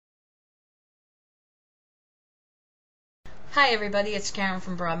Hi everybody, it's Karen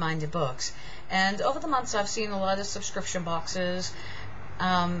from Broad-Minded Books, and over the months I've seen a lot of subscription boxes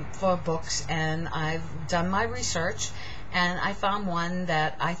for books, and I've done my research and I found one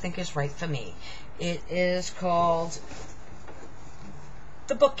that I think is right for me. It is called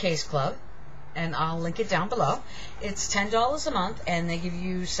The Bookcase Club, and I'll link it down below. It's $10 a month, and they give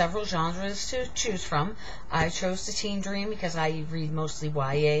you several genres to choose from. I chose the Teen Dream because I read mostly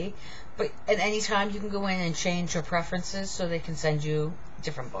YA, but at any time you can go in and change your preferences so they can send you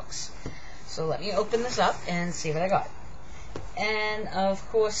different books. So let me open this up and see what I got. And of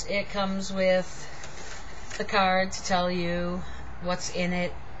course it comes with the card to tell you what's in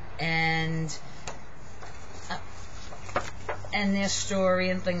it and their story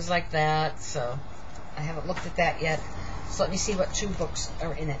and things like that. So I haven't looked at that yet. So let me see what two books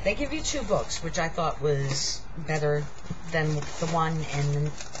are in it. They give you two books, which I thought was better than the one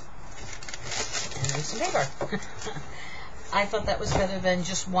and some paper. I thought that was better than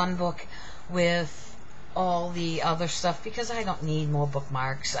just one book with all the other stuff, because I don't need more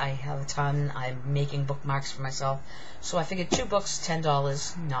bookmarks. I have a ton. I'm making bookmarks for myself. So I figured two books,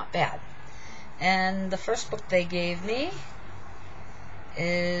 $10, not bad. And the first book they gave me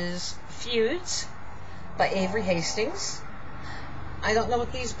is Feuds by Avery Hastings. I don't know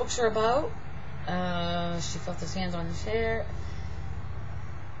what these books are about. She felt his hand on his hair.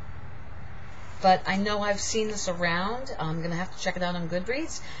 But I know I've seen this around. I'm going to have to check it out on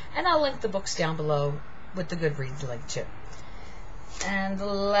Goodreads. And I'll link the books down below with the Goodreads link too. And the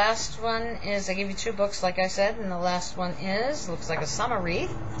last one is, I gave you two books like I said, and the last one is, looks like a summer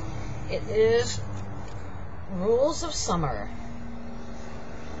read. It is Rules of Summer.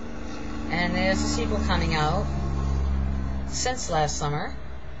 And there's a sequel coming out since last summer.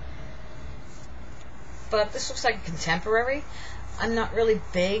 But this looks like a contemporary. I'm not really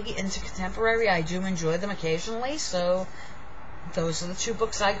big into contemporary. I do enjoy them occasionally. So those are the two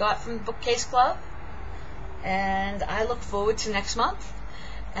books I got from the Bookcase Club. And I look forward to next month.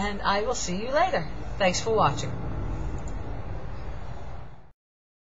 And I will see you later. Thanks for watching.